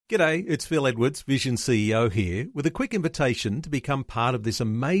G'day, it's Phil Edwards, Vision CEO here, with a quick invitation to become part of this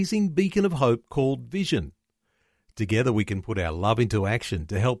amazing beacon of hope called Vision. Together we can put our love into action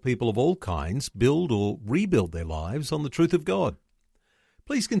to help people of all kinds build or rebuild their lives on the truth of God.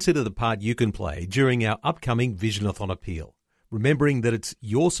 Please consider the part you can play during our upcoming Visionathon appeal, remembering that it's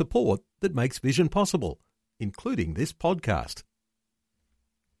your support that makes Vision possible, including this podcast.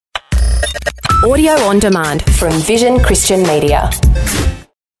 Audio on demand from Vision Christian Media.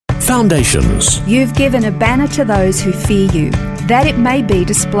 Foundations. You've given a banner to those who fear you, that it may be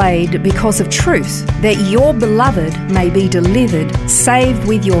displayed because of truth, that your beloved may be delivered, saved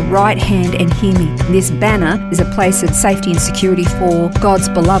with your right hand and hear me. This banner is a place of safety and security for God's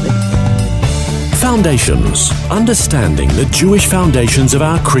beloved. Foundations. Understanding the Jewish foundations of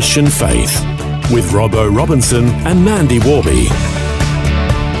our Christian faith. With Robbo Robinson and Mandy Warby.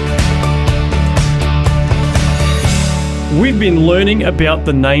 We've been learning about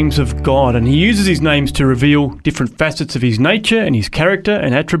the names of God, and he uses his names to reveal different facets of his nature and his character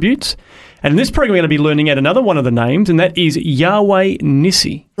and attributes. And in this program, we're going to be learning at another one of the names, and that is Yahweh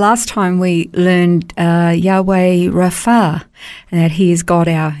Nissi. Last time we learned Yahweh Rapha, and that he is God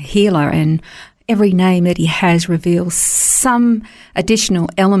our healer, and every name that he has reveals some additional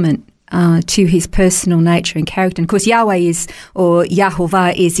element to his personal nature and character. And of course, Yahweh is, or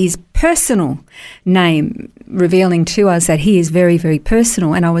Yahovah is his personal name, revealing to us that he is very, very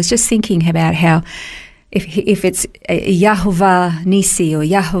personal. And I was just thinking about how if it's Yahovah Nissi or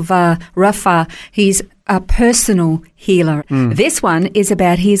Yahovah Rapha, he's a personal healer. This one is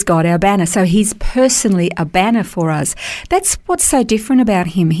about he's God our banner. So he's personally a banner for us. That's what's so different about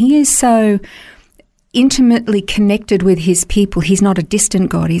him. He is so intimately connected with his people. He's not a distant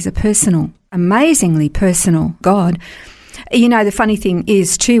God. He's a personal, amazingly personal God. You know, the funny thing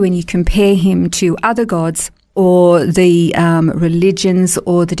is too, when you compare him to other gods or the religions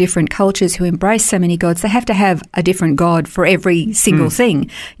or the different cultures who embrace so many gods, they have to have a different God for every single thing.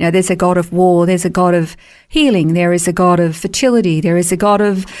 You know, there's a God of war, there's a God of healing, there is a God of fertility, there is a God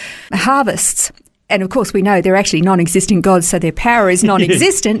of harvests. And of course we know they're actually non-existent gods, so their power is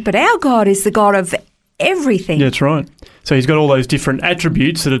non-existent, but our God is the God of everything. Yeah, that's right. So he's got all those different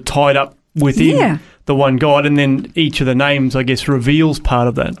attributes that are tied up within the one God, and then each of the names, I guess, reveals part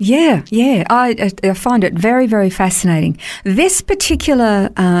of that. Yeah. I find it very, very fascinating. This particular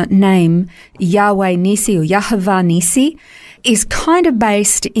name, Yahweh Nissi or Yahovah Nissi, is kind of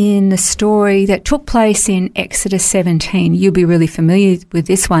based in the story that took place in Exodus 17. You'll be really familiar with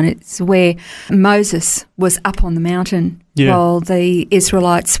this one. It's where Moses was up on the mountain while the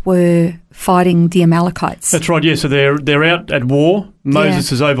Israelites were fighting the Amalekites. That's right, yeah. So they're out at war.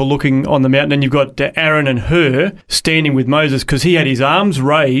 Moses is overlooking on the mountain, and you've got Aaron and Hur standing with Moses because he had his arms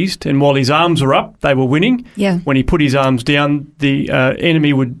raised, and while his arms were up, they were winning. Yeah. When he put his arms down, the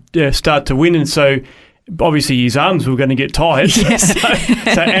enemy would start to win, and so obviously his arms were going to get tired. Yeah.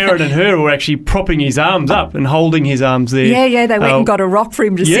 So Aaron and Hur were actually propping his arms up and holding his arms there. Yeah, they went and got a rock for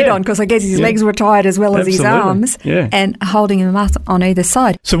him to sit on because I guess his legs were tired as well as his arms and holding him up on either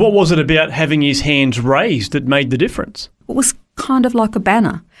side. So what was it about having his hands raised that made the difference? It was kind of like a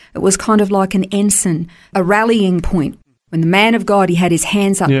banner. It was kind of like an ensign, a rallying point. When the man of God, he had his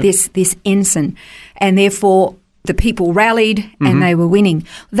hands up, this ensign, and therefore the people rallied and they were winning.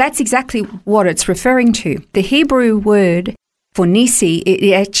 That's exactly what it's referring to. The Hebrew word for Nissi,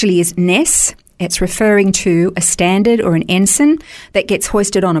 it actually is Nes. It's referring to a standard or an ensign that gets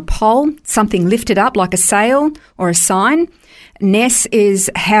hoisted on a pole, something lifted up like a sail or a sign. Nes is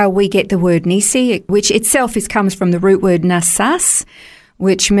how we get the word Nissi, which itself comes from the root word nasas,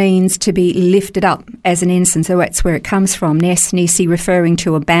 which means to be lifted up as an ensign. So that's where it comes from. Nes, Nissi, referring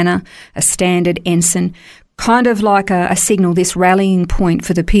to a banner, a standard, ensign, kind of like a signal, this rallying point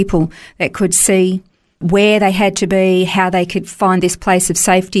for the people that could see where they had to be, how they could find this place of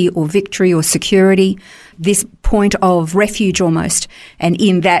safety or victory or security, this point of refuge almost. And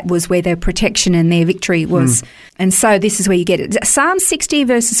in that was where their protection and their victory was. And so this is where you get it. Psalm 60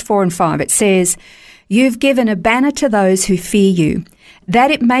 verses 4 and 5, it says, "You've given a banner to those who fear you, that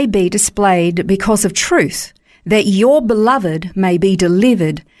it may be displayed because of truth, that your beloved may be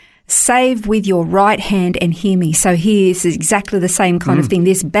delivered, save with your right hand and hear me." So here is exactly the same kind of thing.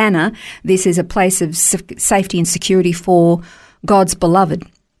 This banner, this is a place of safety and security for God's beloved.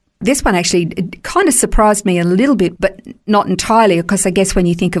 This one actually kind of surprised me a little bit, but not entirely, because I guess when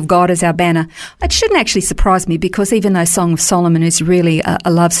you think of God as our banner, it shouldn't actually surprise me, because even though Song of Solomon is really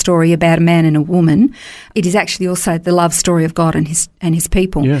a love story about a man and a woman, it is actually also the love story of God and his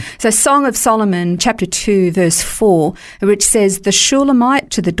people. Yeah. So Song of Solomon, chapter 2, verse 4, which says, "The Shulamite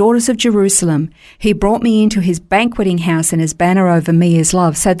to the daughters of Jerusalem, he brought me into his banqueting house, and his banner over me is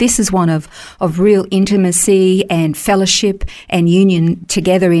love." So this is one of real intimacy and fellowship and union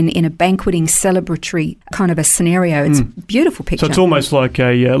together in a banqueting, celebratory kind of a scenario. It's a beautiful picture. So it's almost like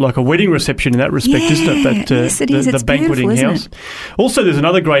a wedding reception in that respect, isn't it? Yes, it is. The it's banqueting house. Also, there's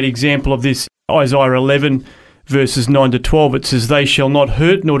another great example of this, Isaiah 11, verses 9 to 12. It says, "They shall not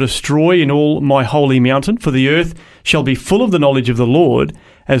hurt nor destroy in all my holy mountain, for the earth shall be full of the knowledge of the Lord,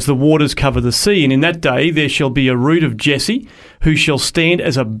 as the waters cover the sea. And in that day there shall be a root of Jesse, who shall stand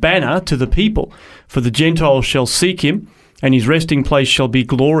as a banner to the people. For the Gentiles shall seek him, and his resting place shall be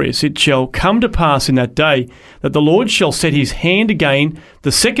glorious. It shall come to pass in that day that the Lord shall set his hand again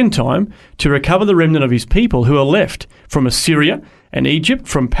the second time to recover the remnant of his people who are left from Assyria and Egypt,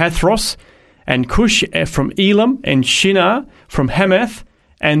 from Pathros and Cush, from Elam and Shinar, from Hamath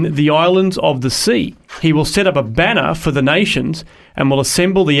and the islands of the sea. He will set up a banner for the nations and will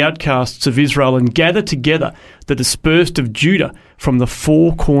assemble the outcasts of Israel and gather together the dispersed of Judah from the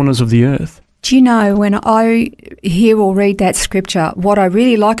four corners of the earth." Do you know, when I hear or read that scripture, what I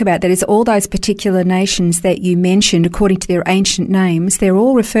really like about that is all those particular nations that you mentioned, according to their ancient names, they're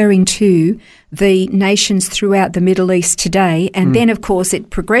all referring to the nations throughout the Middle East today. And then, of course, it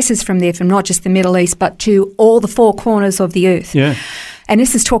progresses from there, from not just the Middle East, but to all the four corners of the earth. Yeah. And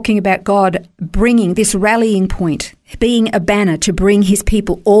this is talking about God bringing this rallying point, being a banner to bring his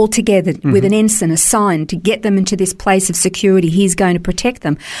people all together with an ensign, a sign, to get them into this place of security. He's going to protect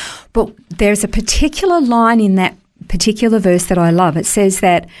them. But there's a particular line in that particular verse that I love. It says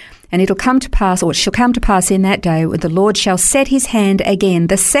that, "And it'll come to pass, or it shall come to pass in that day, where the Lord shall set his hand again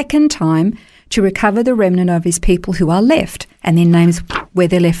the second time to recover the remnant of his people who are left," and then names where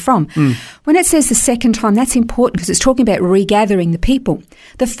they're left from. When it says the second time, that's important, because it's talking about regathering the people.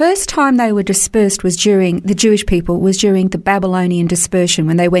 The first time they were dispersed was during the Jewish people, was during the Babylonian dispersion,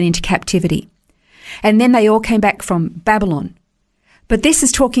 when they went into captivity. And then they all came back from Babylon. But this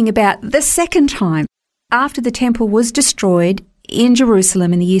is talking about the second time, after the temple was destroyed in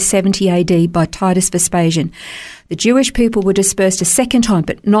Jerusalem in the year 70 AD by Titus Vespasian. The Jewish people were dispersed a second time,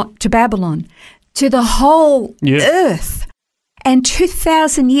 but not to Babylon, to the whole earth. And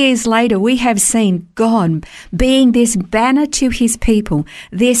 2,000 years later, we have seen God being this banner to his people,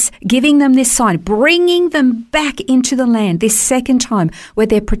 this giving them this sign, bringing them back into the land this second time, where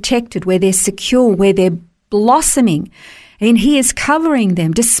they're protected, where they're secure, where they're blossoming. And he is covering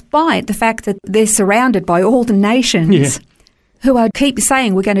them, despite the fact that they're surrounded by all the nations who are keep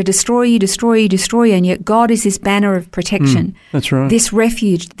saying, "We're going to destroy you, destroy you, destroy you," and yet God is this banner of protection. That's right. This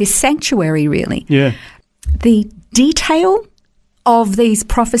refuge, this sanctuary, really. Yeah. The detail of these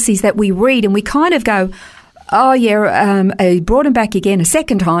prophecies that we read, and we kind of go, "Oh yeah, he brought him back again a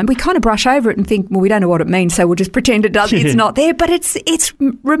second time." We kind of brush over it and think, well, we don't know what it means, so we'll just pretend it does. It's not there, but it's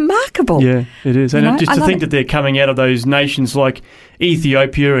remarkable. Yeah, it is. And just to think that they're coming out of those nations like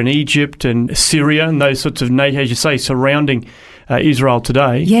Ethiopia and Egypt and Syria and those sorts of nations, as you say, surrounding Israel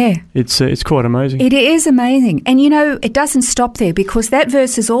today. Yeah. It's quite amazing. It is amazing. And, you know, it doesn't stop there, because that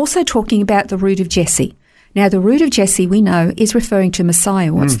verse is also talking about the root of Jesse. Now, the root of Jesse, we know, is referring to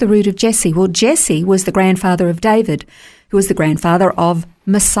Messiah. What's the root of Jesse? Well, Jesse was the grandfather of David, who was the grandfather of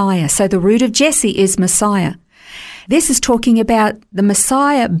Messiah. So the root of Jesse is Messiah. This is talking about the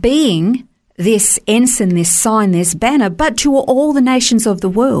Messiah being this ensign, this sign, this banner, but to all the nations of the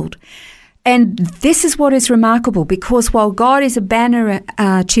world. And this is what is remarkable, because while God is a banner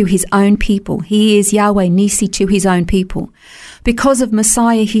to his own people, he is Yahweh Nisi to his own people. Because of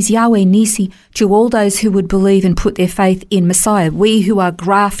Messiah, he's Yahweh Nisi to all those who would believe and put their faith in Messiah, we who are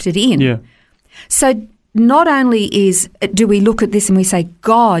grafted in. Yeah. So not only do we look at this and we say,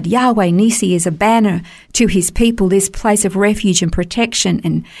 God, Yahweh Nisi, is a banner to his people, this place of refuge and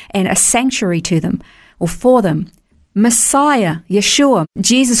protection and a sanctuary to them or for them. Messiah, Yeshua,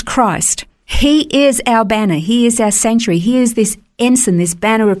 Jesus Christ, he is our banner. He is our sanctuary. He is this ensign, this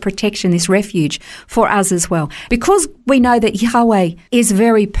banner of protection, this refuge for us as well. Because we know that Yahweh is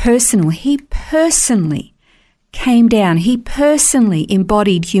very personal, he personally came down. He personally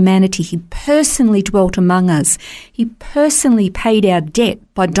embodied humanity. He personally dwelt among us. He personally paid our debt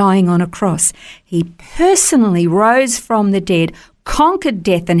by dying on a cross. He personally rose from the dead, conquered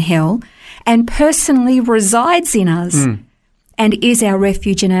death and hell, and personally resides in us and is our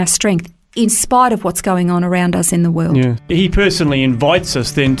refuge and our strength. in spite of what's going on around us in the world. Yeah. He personally invites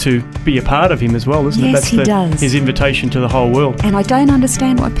us then to be a part of him as well, isn't it? Yes, he does. His invitation to the whole world. And I don't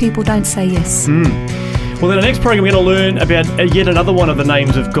understand why people don't say yes. Well, in the next program, we're going to learn about yet another one of the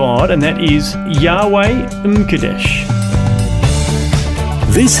names of God, and that is Yahweh M'Kadesh.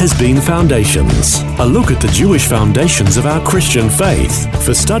 This has been Foundations, a look at the Jewish foundations of our Christian faith.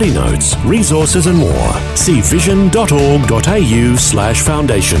 For study notes, resources and more, see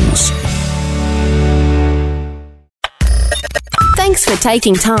vision.org.au/foundations. Thanks for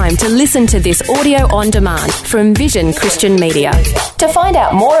taking time to listen to this audio on demand from Vision Christian Media. To find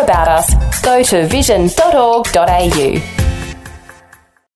out more about us, go to vision.org.au.